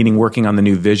 methodology, meaning working on the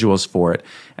new visuals for it.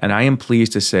 And I am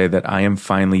pleased to say that I am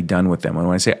finally done with them. And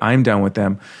when I say I'm done with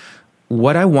them,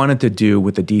 what I wanted to do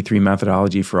with the D3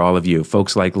 methodology for all of you,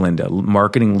 folks like Linda,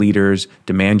 marketing leaders,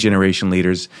 demand generation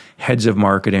leaders, heads of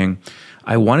marketing,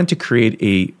 I wanted to create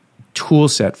a tool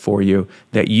set for you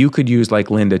that you could use like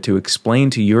Linda to explain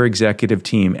to your executive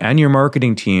team and your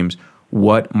marketing teams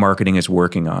what marketing is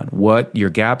working on, what your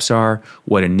gaps are,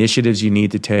 what initiatives you need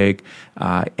to take,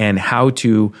 and how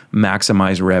to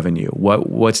maximize revenue,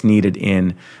 what's needed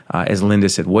in, as Linda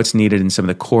said, what's needed in some of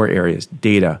the core areas,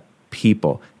 data,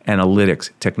 people,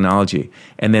 analytics, technology,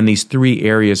 and then these three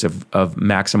areas of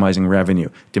maximizing revenue: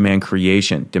 demand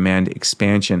creation, demand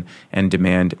expansion, and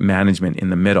demand management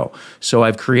in the middle. So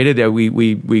I've created that.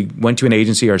 We went to an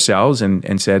agency ourselves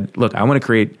and said, look, I want to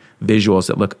create visuals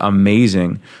that look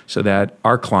amazing so that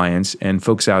our clients and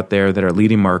folks out there that are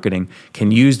leading marketing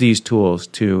can use these tools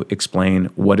to explain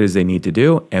what it is they need to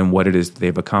do and what it is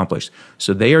they've accomplished.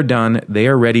 So they are done. They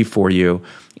are ready for you.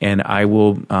 And I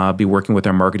will be working with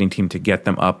our marketing team to get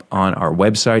them up on our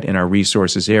website and our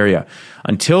resources area.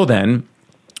 Until then,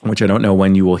 which I don't know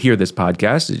when you will hear this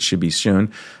podcast, it should be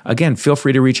soon. Again, feel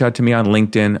free to reach out to me on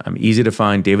LinkedIn. I'm easy to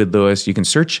find, David Lewis. You can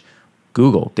search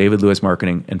Google David Lewis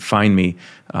Marketing and find me,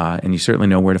 and you certainly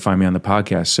know where to find me on the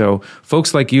podcast. So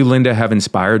folks like you, Linda, have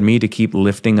inspired me to keep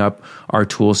lifting up our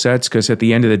tool sets, because at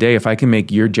the end of the day, if I can make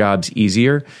your jobs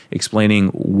easier, explaining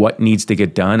what needs to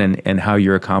get done and how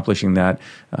you're accomplishing that,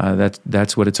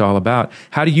 that's what it's all about.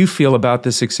 How do you feel about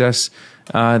the success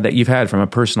that you've had from a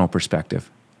personal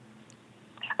perspective?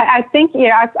 I think,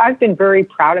 I've been very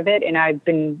proud of it, and I've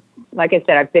been, like I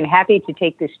said, I've been happy to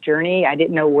take this journey. I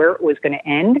didn't know where it was going to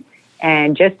end.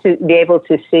 And just to be able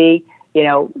to see,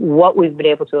 what we've been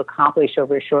able to accomplish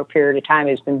over a short period of time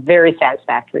has been very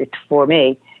satisfactory for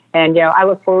me. And, I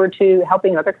look forward to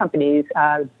helping other companies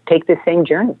take the same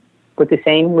journey with the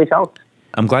same results.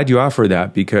 I'm glad you offer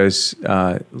that, because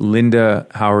Linda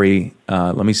Haury,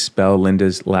 let me spell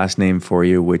Linda's last name for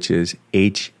you, which is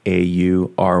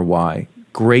Haury.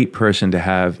 Great person to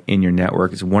have in your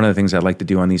network. It's one of the things I'd like to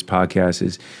do on these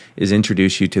podcasts is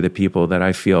introduce you to the people that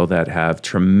I feel that have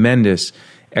tremendous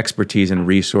expertise and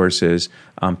resources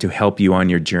to help you on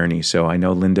your journey. So I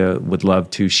know Linda would love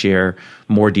to share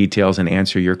more details and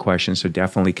answer your questions. So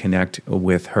definitely connect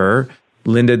with her.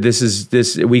 Linda,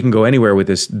 this we can go anywhere with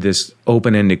this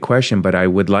open-ended question, but I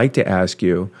would like to ask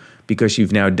you, because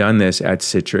you've now done this at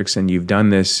Citrix and you've done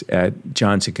this at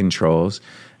Johnson Controls,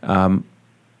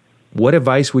 what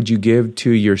advice would you give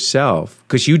to yourself?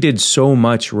 Because you did so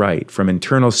much right, from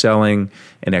internal selling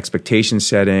and expectation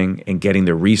setting and getting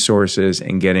the resources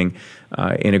and getting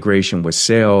integration with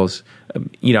sales.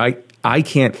 I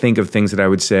can't think of things that I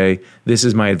would say, this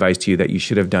is my advice to you that you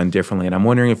should have done differently. And I'm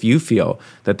wondering if you feel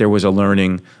that there was a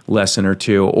learning lesson or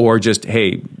two, or just,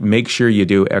 hey, make sure you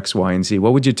do X, Y, and Z.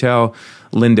 What would you tell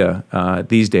Linda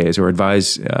these days, or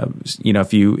advise,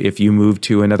 if you move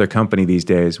to another company these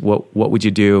days, what would you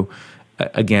do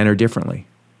again or differently?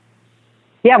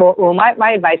 Yeah, well,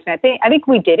 my advice, and I think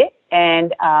we did it,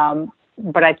 and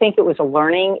but I think it was a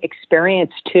learning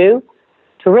experience too,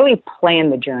 to really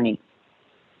plan the journey.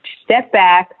 Step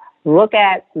back, look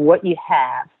at what you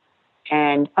have,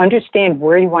 and understand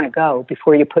where you want to go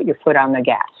before you put your foot on the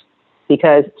gas.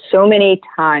 Because so many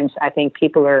times I think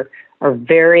people are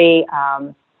very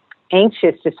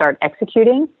anxious to start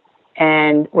executing.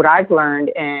 And what I've learned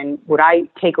and what I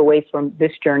take away from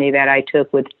this journey that I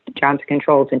took with Johnson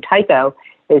Controls and Tyco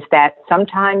is that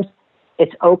sometimes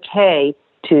it's okay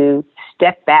to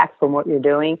step back from what you're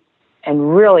doing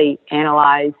and really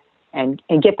analyze and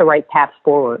get the right path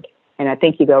forward. And I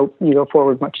think you go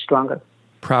forward much stronger.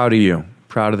 Proud of you.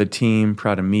 Proud of the team,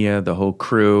 proud of Mia, the whole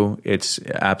crew. It's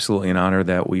absolutely an honor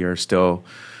that we are still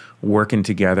working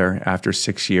together after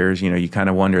 6 years. You kind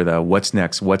of wonder what's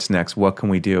next, what can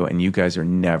we do? And you guys are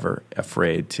never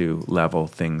afraid to level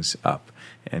things up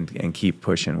and keep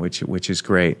pushing, which is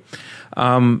great.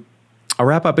 I'll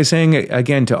wrap up by saying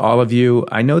again to all of you,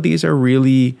 I know these are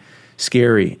really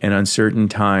scary and uncertain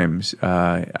times.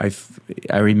 I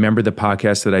remember the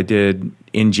podcast that I did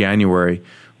in January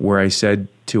where I said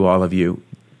to all of you,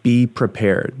 be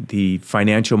prepared. The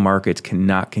financial markets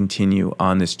cannot continue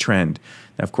on this trend.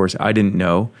 Now, of course, I didn't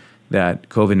know that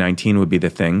COVID-19 would be the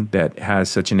thing that has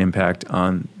such an impact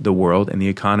on the world and the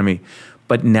economy.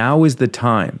 But now is the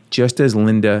time, just as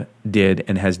Linda did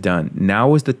and has done,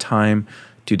 now is the time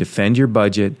to defend your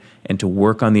budget and to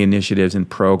work on the initiatives and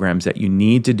programs that you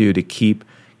need to do to keep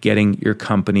getting your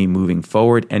company moving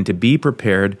forward and to be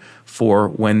prepared for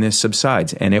when this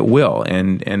subsides. And it will.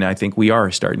 And I think we are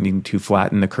starting to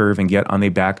flatten the curve and get on the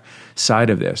back side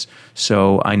of this.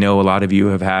 So I know a lot of you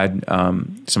have had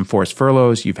some forced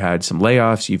furloughs, you've had some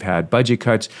layoffs, you've had budget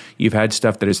cuts, you've had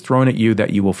stuff that is thrown at you that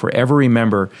you will forever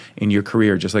remember in your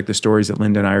career, just like the stories that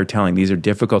Linda and I are telling. These are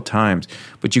difficult times,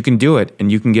 but you can do it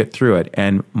and you can get through it.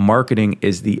 And marketing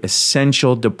is the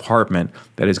essential department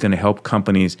that is going to help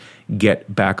companies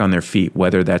get back on their feet,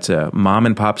 whether that's a mom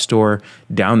and pop store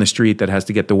down the street that has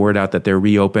to get the word out that they're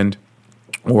reopened,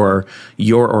 or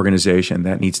your organization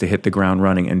that needs to hit the ground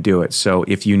running and do it. So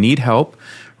if you need help,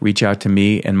 reach out to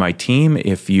me and my team.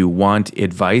 If you want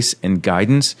advice and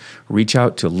guidance, reach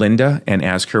out to Linda and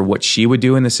ask her what she would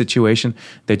do in the situation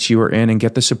that you are in and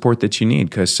get the support that you need.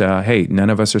 Because, hey,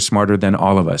 none of us are smarter than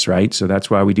all of us, right? So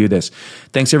that's why we do this.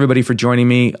 Thanks, everybody, for joining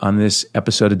me on this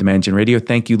episode of Demand Gen Radio.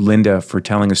 Thank you, Linda, for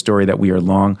telling a story that we are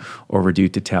long overdue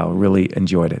to tell. Really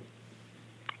enjoyed it.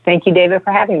 Thank you, David,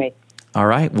 for having me. All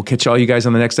right. We'll catch all you guys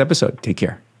on the next episode. Take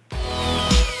care.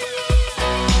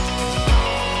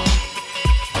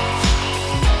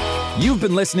 You've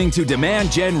been listening to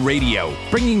Demand Gen Radio,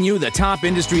 bringing you the top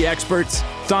industry experts,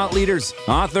 thought leaders,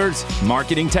 authors,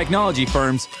 marketing technology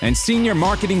firms, and senior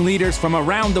marketing leaders from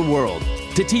around the world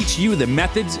to teach you the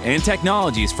methods and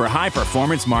technologies for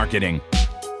high-performance marketing.